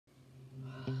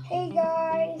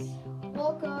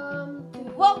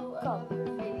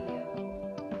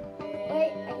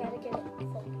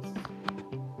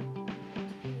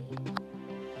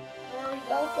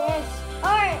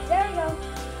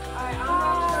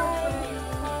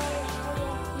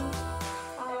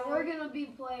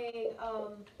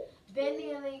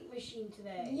vending an ink machine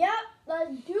today. Yep,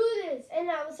 let's do this. And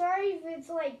I'm sorry if it's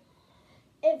like,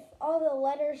 if all the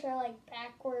letters are like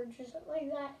backwards or something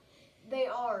like that. They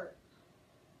are.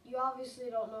 You obviously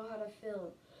don't know how to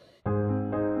film.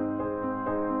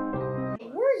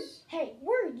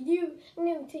 We're new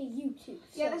to YouTube.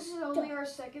 So Yeah, this is only our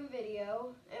second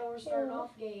video, and we're starting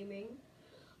off gaming.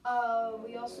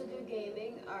 We also do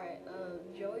gaming. Alright,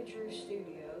 Joey Drew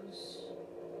Studios.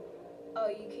 Oh,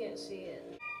 you can't see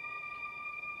it.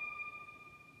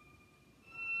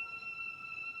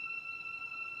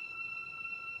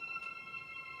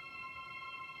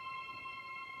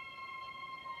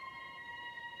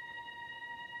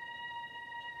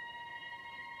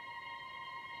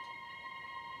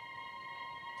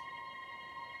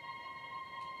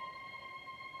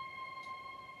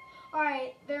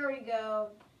 Alright, there we go.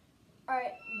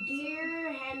 Alright,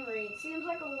 dear Henry, it seems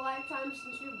like a lifetime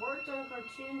since we worked on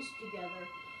cartoons together.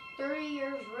 30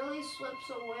 years really slips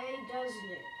away,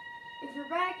 doesn't it? If you're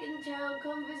back in town,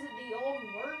 come visit the old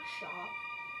workshop.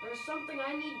 There's something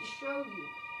I need to show you.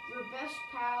 Your best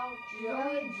pal,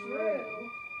 Joey Drew.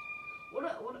 What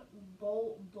a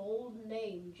bold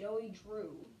name, Joey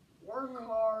Drew. Work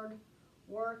hard,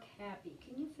 work happy.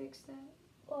 Can you fix that?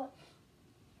 What?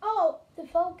 Oh, the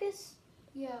focus?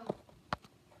 Yeah.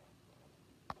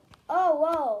 Oh,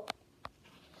 whoa.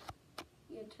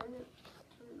 Yeah, turn it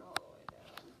all the way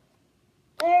down.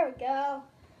 There we go.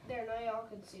 There, now y'all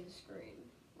can see the screen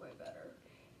way better.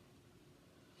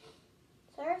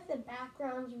 Sorry if the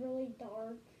background's really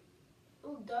dark.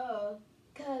 Oh, duh.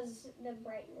 Because the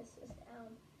brightness is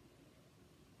down.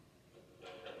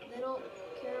 They don't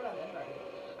care about that part.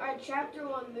 Alright, chapter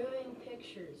 1, moving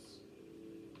pictures.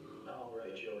 All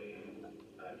right, Joey,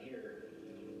 I'm here.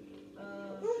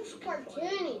 Looks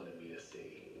cartoony. Wanted me to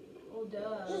see. Oh,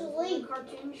 duh. Just This is leave. a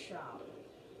cartoon shop.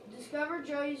 Discover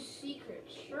Joey's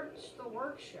secrets. Search the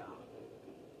workshop.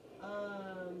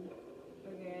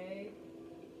 Okay.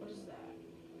 What is that?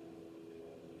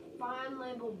 Find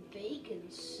label bacon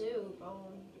soup. Oh,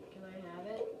 can I have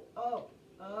it? Oh,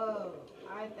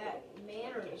 that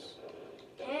manners.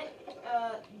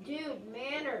 Dude,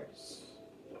 manners.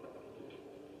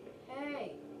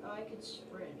 Hey, oh, I could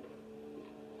sprint.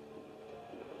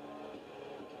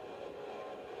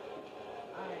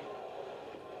 Alright.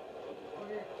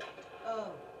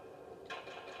 Oh.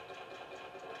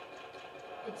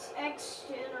 It's X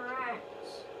to interact.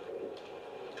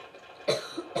 Wait,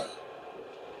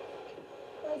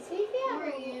 see if you Who have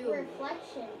are a you?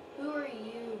 reflection. Who are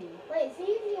you? Wait, see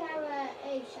if you have a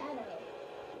shadow.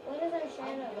 What is our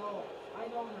shadow? I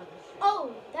don't have a shadow.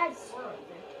 Oh, that's... We're up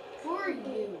there. Who are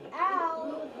you?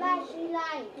 Ow, flashy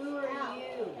light. Who are Ow.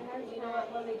 you? It hurts You know my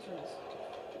what? Let me turn this off.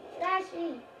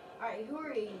 Flashy. Alright, who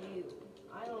are you?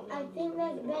 I don't know. I who think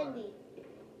that's you are. Bendy.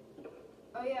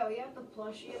 Oh yeah, we have the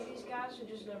plushie of these guys who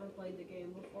just never played the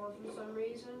game before for some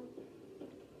reason.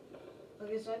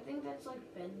 Okay, so I think that's like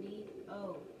Bendy.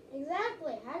 Oh.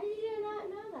 Exactly. How did you not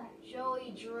know that?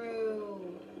 Joey Drew.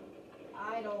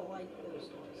 I don't like those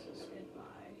noises.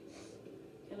 Goodbye.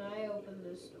 Can I open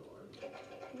this door?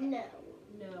 No.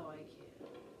 No, I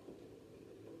can't.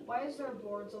 Why is there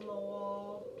boards on the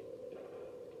wall?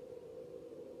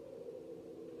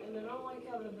 And I don't like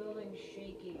how the building's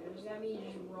shaking. Or does that mean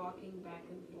you're just rocking back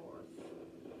and forth?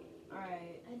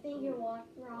 Alright. I think you're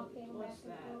rocking What's back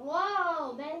that? and forth.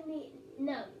 Whoa, Bendy.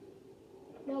 No.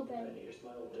 No, Right Bendy. at your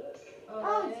smile desk.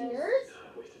 Oh, it it's is? yours? I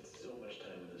wasted so much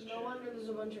time in this No chair. wonder there's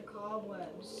a bunch of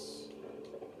cobwebs.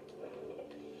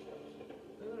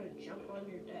 I'm gonna jump on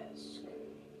your desk.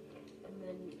 And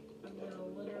then I'm gonna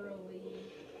literally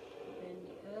bend.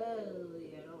 Oh,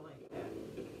 yeah, I don't like that.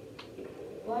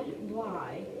 What?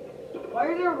 Why? Why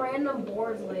are there random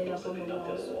boards laid Looks up like on I the knocked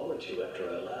out a walls? wall or two after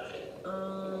I left.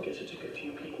 Guess it took a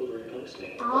few people to replace me.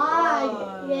 Get it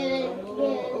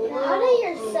out of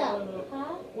yourself,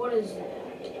 huh? What is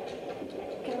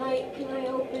that? Can I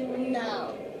open you?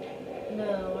 No.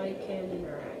 No, I can't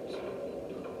interact.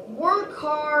 Work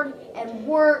hard and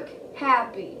work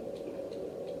happy.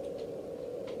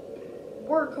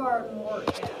 Work hard and work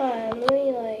happy. Let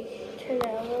me like turn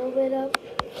that a little bit up.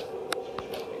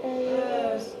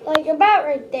 Yes. Like about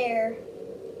right there.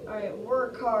 Alright,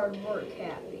 work hard, work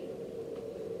happy.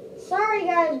 Sorry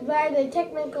guys by the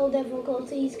technical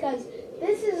difficulties because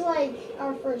this is like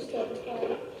our first game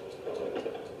play.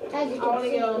 As you I want can to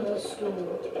see. get on this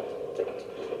stool.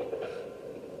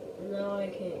 No, I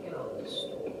can't get on this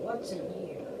stool. What's in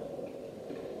here?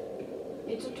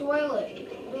 It's a toilet.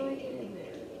 How do I get in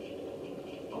there?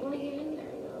 I want to get in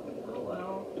there though. Oh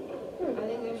well. I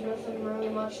think there's nothing really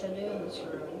much to do in this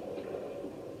room.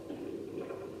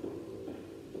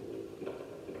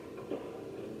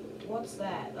 What's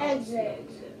that? Exit.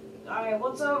 Alright,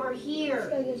 what's over Let's here?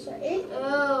 go this way.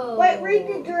 Oh. Wait, read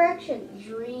the directions.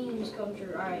 Dreams come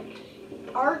true. Alright.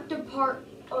 Art depart.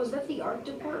 Oh, is that the art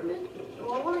department?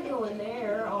 Well, I want to go in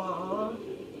there. Aww.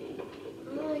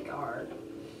 I like art.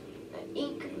 The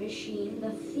ink machine, the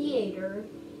theater,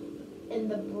 and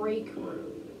the break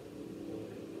room.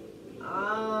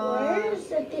 Where's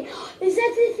the is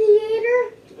that the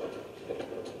theater?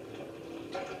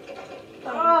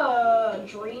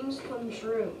 Dreams come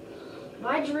true.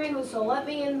 My dream is to let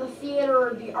me in the theater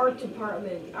or the art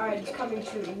department. Alright, it's coming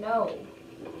true. No.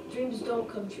 Dreams don't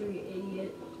come true, you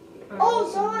idiot. All right, Oh,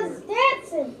 what's someone's in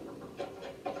dancing.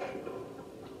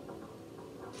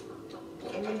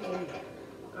 here?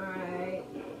 Alright.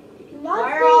 Nothing.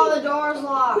 Why are all the doors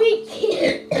locked? We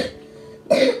can't.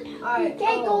 Alright, We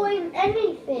can't go in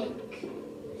anything.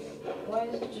 Why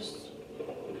is it just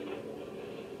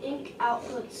ink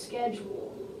output schedule?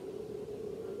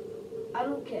 I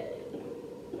don't get it.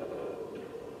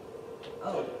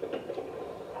 Oh.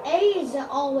 A is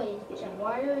always jump.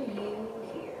 Why are you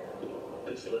here?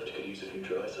 This lift could use a few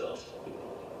dry cells.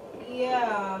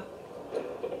 Yeah.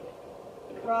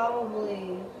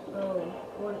 Probably. Oh,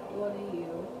 what are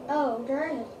you? Oh,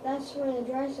 dry. That's where the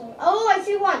dry cell. Oh, I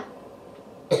see one.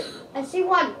 I see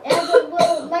one. It has a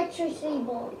little electricity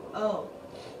bulb. Oh.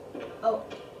 Oh.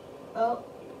 Oh.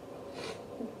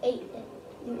 You ate it.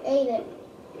 You ate it.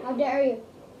 How dare you?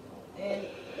 And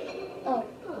Oh.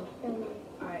 oh. Never mind.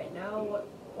 Alright, now what?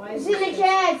 Why is It's in the this?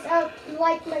 chest. You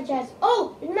like my chest.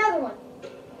 Oh, another one.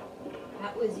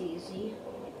 That was easy.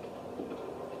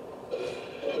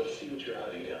 Let's see what you're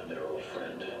hiding down there, old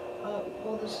friend. Oh,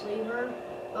 pull this lever.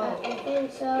 I Oh,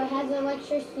 think so. It has an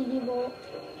electricity bulb.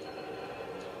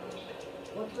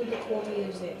 what's with the cool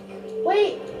music?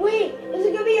 Wait. Is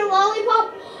it gonna be a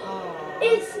lollipop? Oh.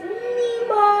 It's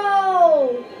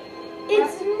Nemo.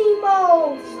 It's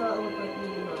Nemo. Does not look like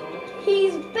Nemo.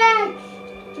 He's back.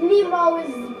 Nemo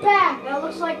is back. That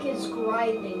looks like it's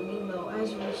grinding Nemo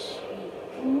as we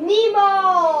speak.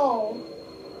 Nemo.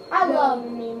 I No. love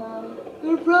Nemo.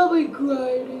 They're probably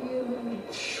grinding him in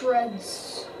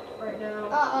shreds right now.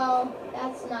 Uh-oh.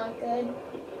 That's not good.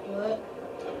 What?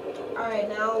 Alright,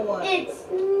 now what? It's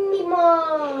Nemo.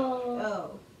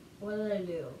 Oh. What did I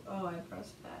do? Oh, I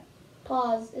pressed that.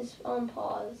 Pause. It's on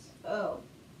pause. Oh.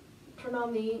 Turn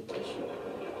on the ink machine.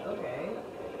 Okay.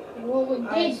 Well, we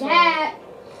Alright, did so- that.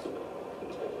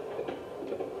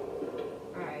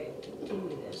 Alright, give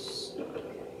me this. Okay.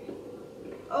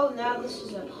 Oh, now this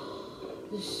is a...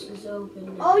 This is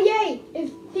open. Oh, yay.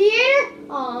 It's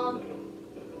theater. Aw.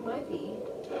 Might be.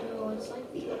 No, it's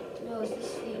like the... No, is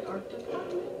this the art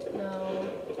department? No.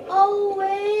 Oh,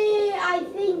 wait. I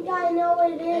think I know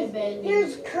what it Hey, is. Bendy.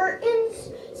 There's curtains.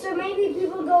 So maybe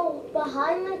people go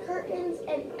behind the curtains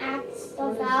and act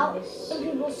stuff What is out. this?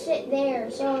 And people sit there.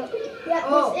 So, yeah,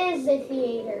 Oh. this is the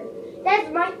theater.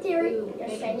 That's my theory. Ooh,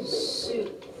 Just baby saying.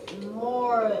 soup.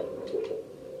 More...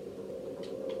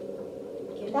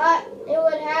 Thought it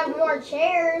would have more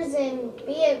chairs and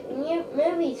be a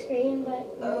movie screen, but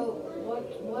Oh,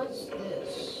 what's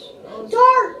this? Oh,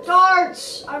 Dart!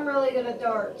 darts! I'm really good at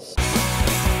darts.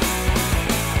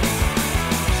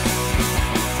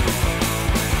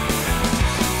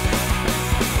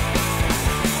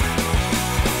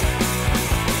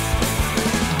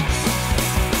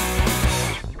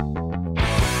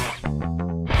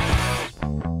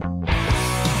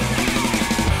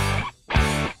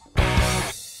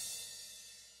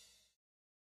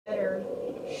 Better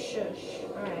shush.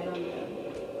 Alright, I'm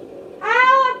done. Ow!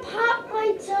 I popped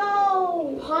my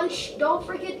toe. Punch, don't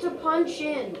forget to punch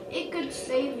in. It could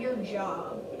save your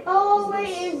job. Oh Is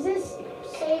wait, is this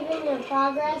saving in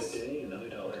progress? Today, another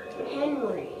 $1.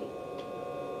 Henry.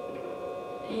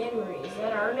 Henry, is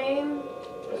that our name?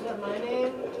 Is that my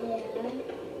name? Yeah.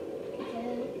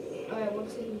 Yes. Alright,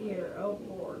 what's in here? Oh,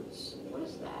 boards. What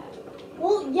is that?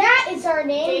 Well, yeah, it's our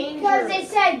name because Danger. it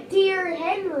said Dear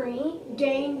Henry.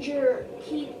 Danger,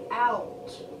 keep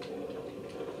out.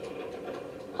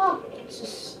 Huh? It's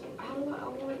just, how do I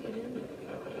want to get in there?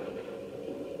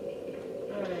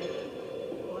 Alright.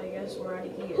 Well, I guess we're out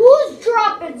of here. Who's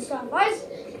dropping stuff? I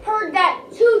heard that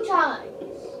 2 times.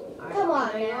 Alright, come on,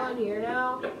 can I go man. in here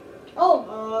now? Oh,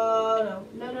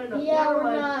 No. yeah, Never we're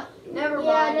mind. not. Never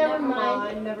Yeah, mind. never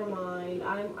mind. Never mind.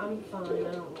 I'm fine.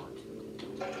 I don't want to.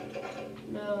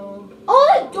 No. All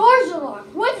the doors are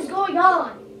locked. What is going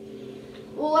on?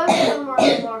 Well, let's get them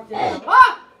already locked in.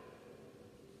 Ah!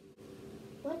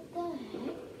 What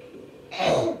the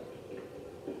heck?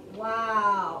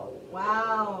 Wow.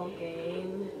 Wow,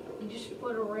 game. You just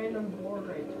put a random board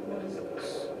right there. What is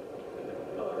this?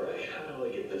 Alright, how do I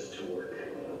get this to work?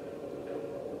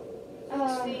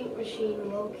 Extinct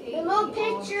machine, locate. Remote the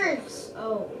pictures. objects.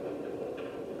 Oh.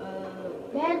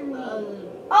 Bendy.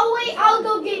 Oh wait, I'll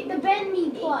go get the Bendy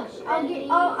plush. I'll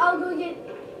go get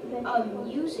Bendy A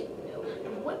plush. music note.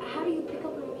 What? How do you pick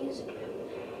up a music note?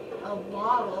 A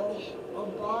bottle. A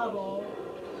bottle.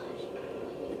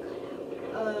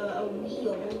 A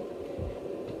wheel.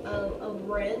 A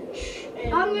wrench.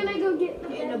 And, I'm gonna go get the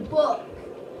and a Bendy. book.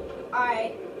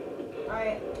 Alright.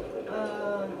 Alright.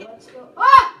 Let's go.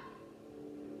 Ah!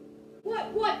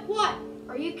 What?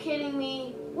 Are you kidding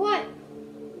me? What?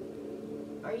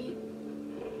 Are you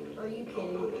kidding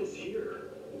Put me? this here.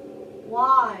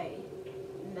 Why?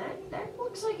 That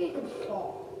looks like it could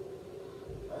fall.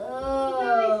 I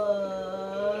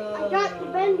got the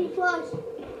Bendy plush.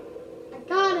 I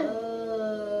got him.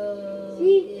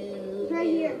 See? It's right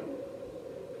here.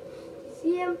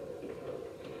 See him?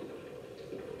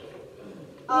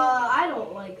 I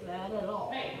don't like that at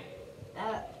all.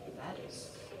 That is.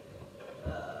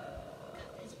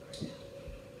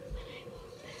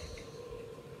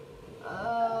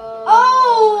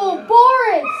 Oh,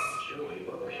 Boris! Joey,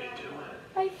 what were you doing?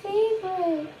 My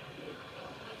favorite.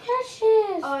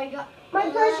 Precious. Oh, I got. My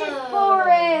precious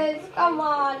Boris. Come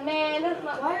on, man. That's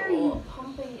not Why are cool. you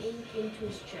pumping ink into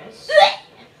his chest?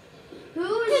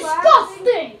 Who is Disgusting!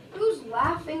 laughing? Who's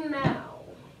laughing now?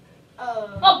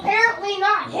 Apparently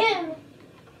not him.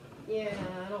 Yeah,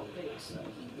 I don't think so.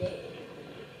 He did.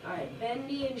 Alright,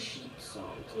 Bendy and Sheep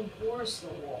songs with Boris the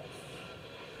Wolf.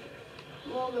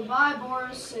 Well, goodbye,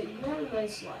 Boris. You had a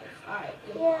nice life. Alright,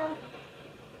 goodbye. Yeah.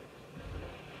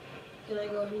 Can I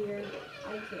go here?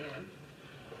 I can.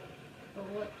 But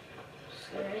what? Is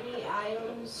there any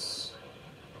items?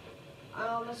 I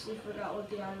honestly forgot what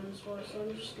the items were, so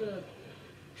I'm just gonna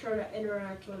try to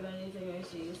interact with anything I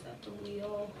see. Is that the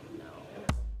wheel? No.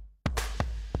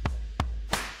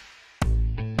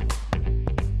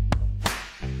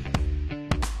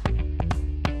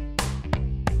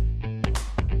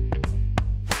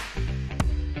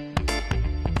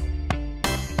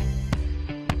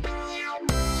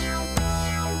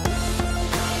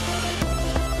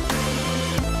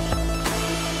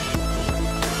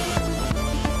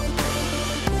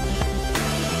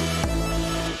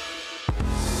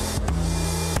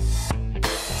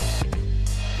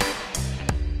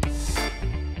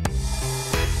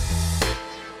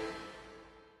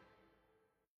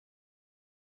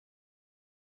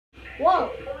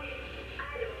 Whoa!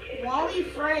 Wally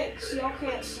Franks, y'all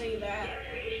can't say that.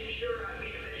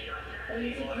 And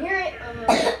you can hear it.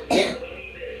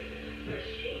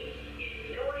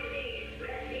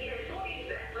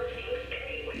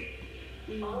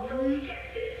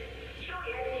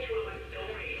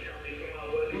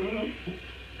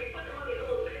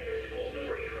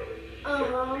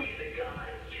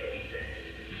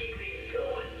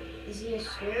 Is he a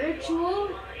spiritual?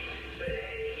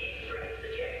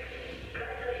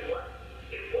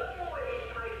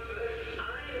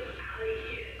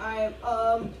 Alright,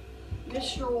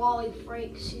 Mr. Wally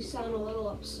Franks, you sound a little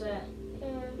upset.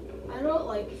 I don't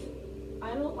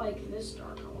like this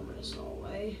dark ominous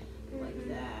hallway. Like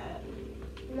that.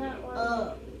 Not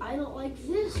one. I don't like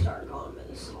this dark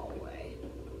ominous hallway.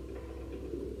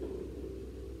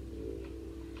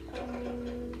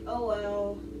 Oh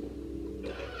well.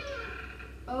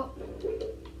 Oh.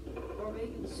 We're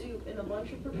making soup and a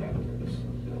bunch of projectors.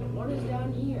 What is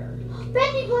down here?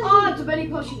 Bendy plushie. Oh, it's a Bendy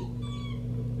plushie.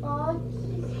 Oh,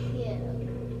 he's cute.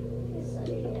 He's so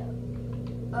cute.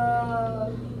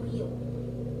 Wheel.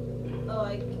 Oh, I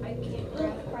can't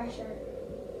grab it. Pressure.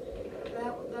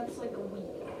 That's like a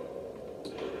wheel.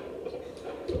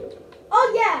 Oh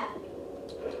yeah.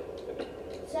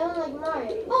 Sounds like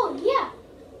mine. Oh yeah.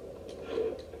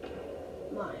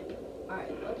 Mine.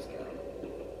 Alright, let's go.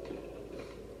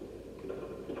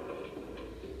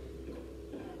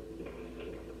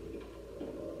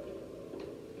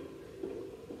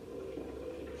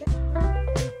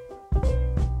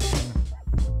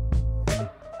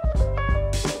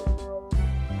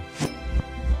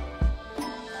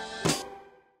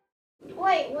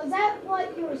 Wait, was that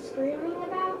what you were screaming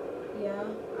about? Yeah,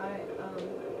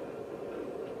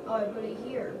 oh, I put it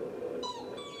here.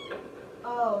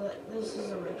 Oh, this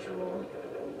is a ritual.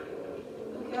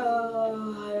 Okay,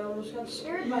 I almost got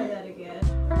scared by that again.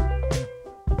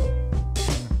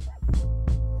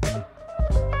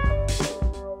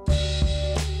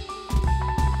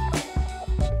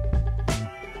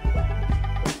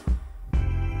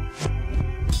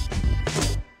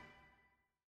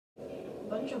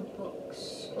 Bunch of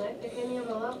books. Can I pick any of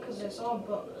them up? Because I saw a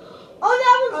book.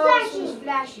 Oh, that Oh, one's it's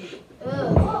flashing. flashy.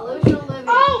 Ugh, delusional living.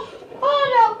 Oh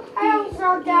no! I almost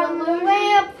knocked down the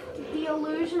lamp. The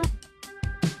illusion.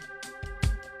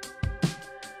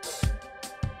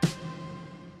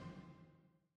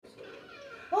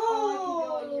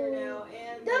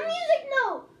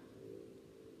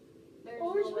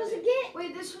 supposed to get?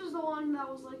 Wait, this was the one that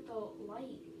was like the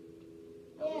light.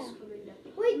 That Yeah. was coming down.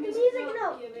 Wait, the music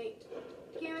note.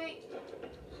 Give me.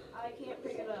 I can't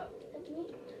pick it up.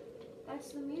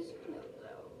 That's the music note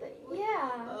though.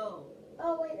 Yeah. Oh.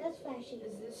 Oh wait, that's flashing.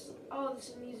 Is this? Oh, this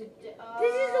is a music disc.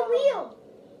 This is the wheel.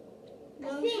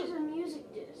 No, this is a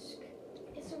music disc.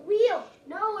 It's a wheel.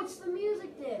 No, it's the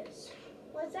music disc.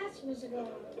 What's that supposed to go on?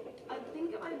 I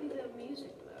think it might be the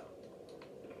music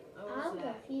though. Oh, I'm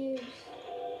confused.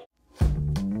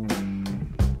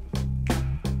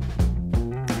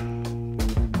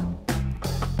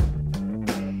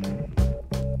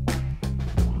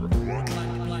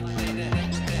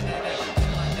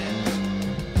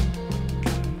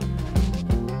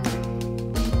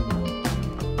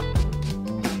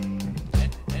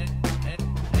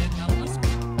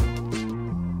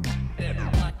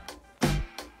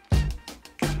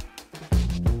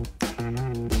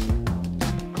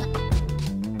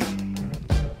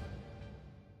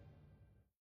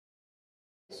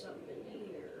 Something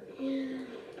here.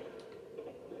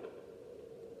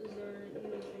 Is there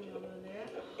anything over there?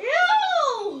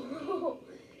 Ew!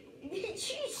 Did you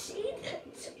see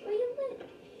the toilet?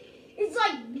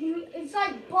 It's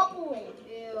like bubbling.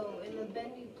 Ew, and the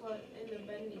bendy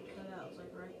cutouts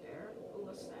like right there. Oh,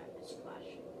 what's that? It's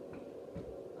flashing.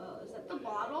 Is that the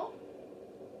bottle?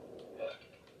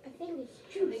 I think it's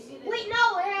I juice. think it Wait, is.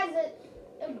 no, it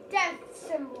has a death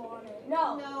symbol on it.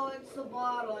 No. No, it's the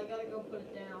bottle. I gotta go put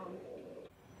it down.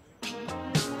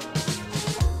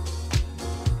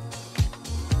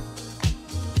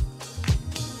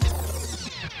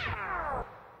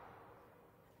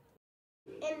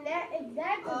 And if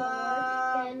that doesn't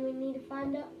work, then we need to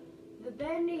find out. The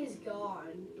bendy's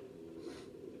gone.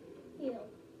 You know.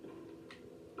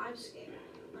 I'm scared.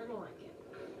 I don't like it.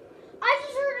 I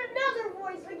just heard another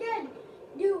voice again.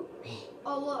 Dude.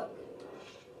 Oh, look.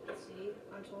 See?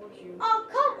 I told you. Oh,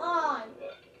 come on.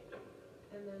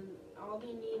 And then all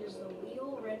we need is the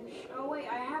wheel, wrench. Oh, wait,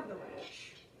 I have the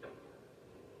wrench.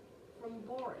 From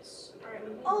Boris. Alright,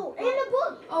 we need Oh, the and the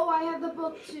book. Oh, I have the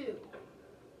book too.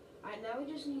 Alright, now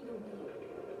we just need the wheel.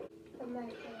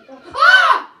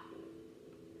 Ah!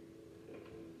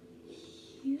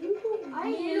 You I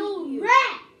hate little you.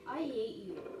 rat. I hate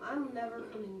you. I'm never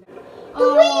coming back.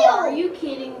 The wheel! Are you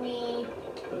kidding me?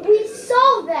 We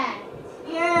saw that.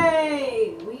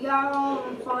 Yay! We got all of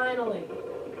them finally.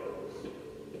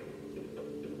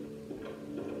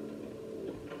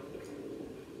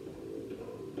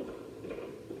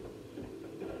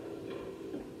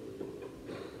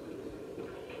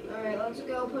 Alright, let's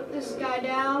go put this guy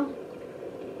down.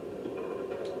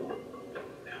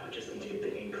 Now I just need to get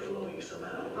the ink flowing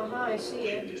somehow. I see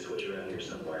Should it. be a switch around here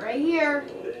somewhere. Right here.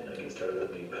 Then I can start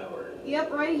up main power.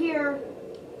 Yep, right here.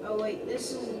 Oh wait,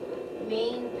 this is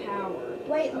main power.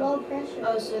 Wait, low pressure.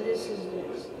 Oh, so this is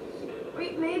this.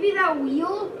 Wait, maybe that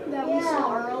wheel that we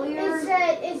saw earlier.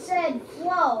 It said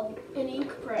flow. An ink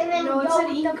pressure. And then No, it go said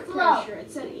with the ink flow. pressure.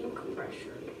 It said ink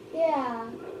pressure. Yeah.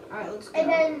 Alright, let's go. And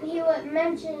then he would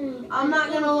mention. I'm not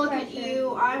gonna ink look at pressure.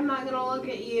 you. I'm not gonna look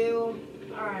at you.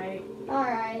 Alright, All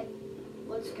right.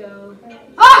 let's go.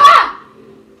 Ah!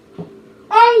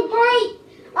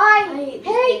 I hate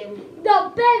this hate game.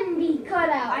 the bendy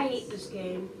cutout. I hate this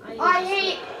game. I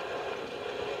hate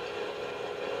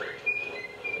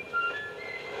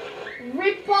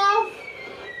rip-off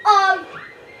of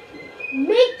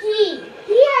Mickey.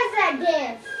 He has that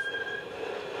dance.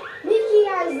 Mickey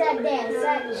has that dance.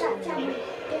 That cha-cha.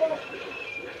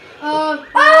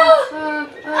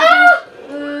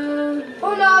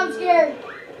 Oh no, I'm scared.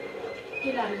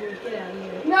 Get out of here, get out of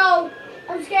here. No,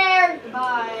 I'm scared.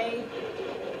 Bye.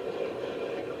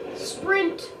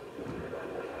 Sprint.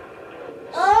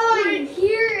 Oh, you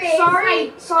hear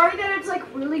it. Sorry that it's like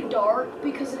really dark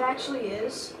because it actually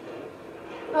is.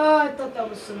 Oh, I thought that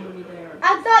was somebody there.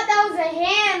 I thought that was a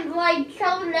hand like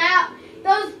coming out.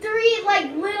 Those three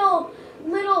like little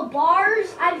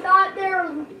bars. I thought they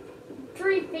were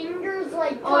 3 fingers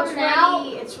like Oh, it's coming out.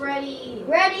 ready. It's ready.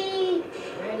 Ready,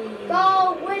 Ready.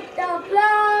 go with the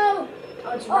flow.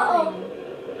 Oh, it's Uh-oh. running.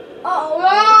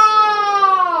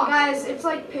 Oh, Guys, it's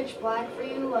like pitch black for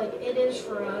you. Like it is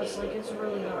for us. Like it's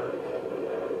really dark.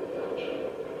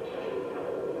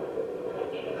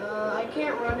 I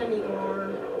can't run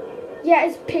anymore. yeah,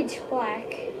 it's pitch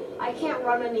black. I can't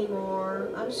run anymore.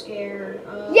 I'm scared.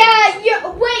 Yeah.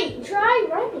 Wait, try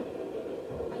running.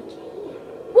 I can't.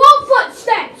 Whoa,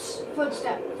 footsteps.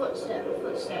 Footstep.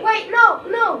 Wait,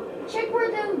 no. Check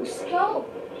where those go.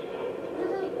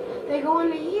 They go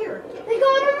into here. They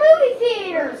go in a movie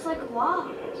theater. It's like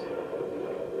locked.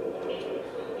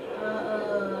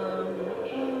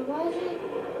 Why is it?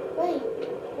 Wait,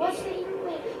 what's the ink?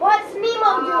 What's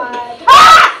Nemo doing?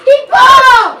 Ah! He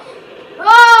fell!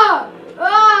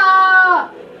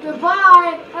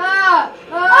 Goodbye.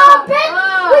 Ben!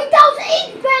 Wait, that was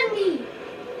Ink Bendy!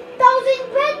 That was Ink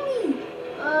Bendy!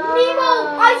 Nemo!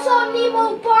 I saw Nemo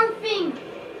barfing!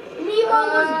 Nemo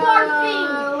was barfing!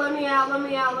 Let me out.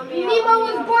 Nemo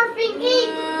was barfing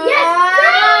ink! Yes!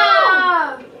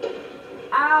 No!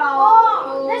 Ow.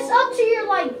 Oh, that's up to your,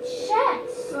 like,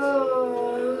 chest.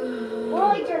 Or,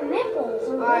 like, your nipples.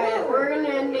 Or Alright, whatever. we're gonna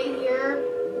end it here.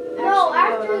 No,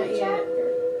 Actually, after not the yet. chapter.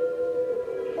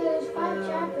 There's 5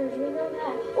 chapters, we know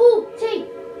that. Ooh, tape!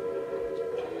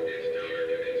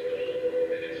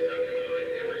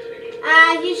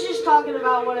 He's just talking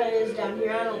about what it is down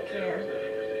here. I don't care.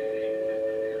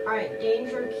 Alright,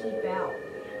 danger, keep out.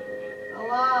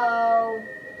 Hello?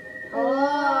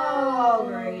 Oh,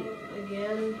 great.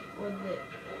 Again, with it.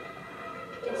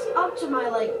 It's up to my,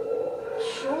 like,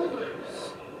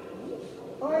 shoulders.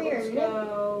 Or your Let's nipples.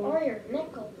 go. Or your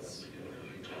nickels.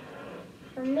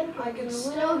 Or nipples. I can or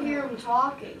still whatever. hear him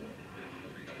talking.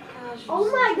 Gosh, Oh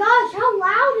my gosh, how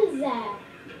loud is that?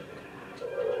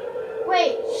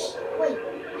 Wait, shh, wait,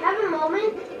 have a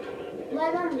moment.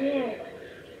 Let him hear it.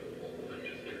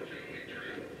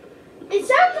 It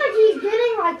sounds like he's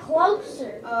getting like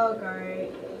closer. Oh,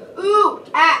 great. Ooh,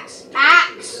 axe!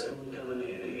 Axe!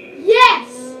 Yes!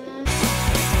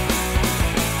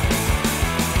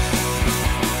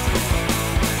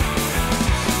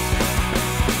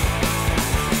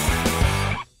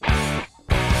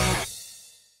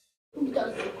 Who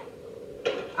does that?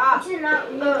 Ah! It's not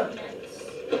really nice.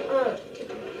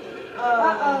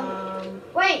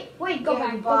 Wait, go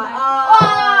back, go back.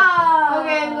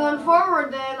 Okay, I'm going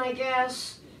forward then, I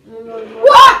guess. I'm going forward.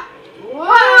 What?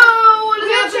 Whoa! What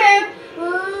is happening?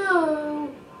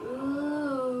 Ooh.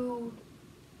 Ooh.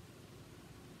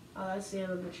 Oh, that's the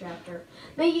end of the chapter.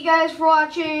 Thank you guys for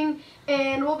watching,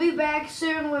 and we'll be back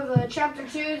soon with chapter 2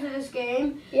 to this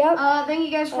game. Yep. Thank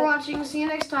you guys for watching. See you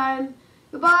next time.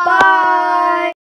 Goodbye. Bye.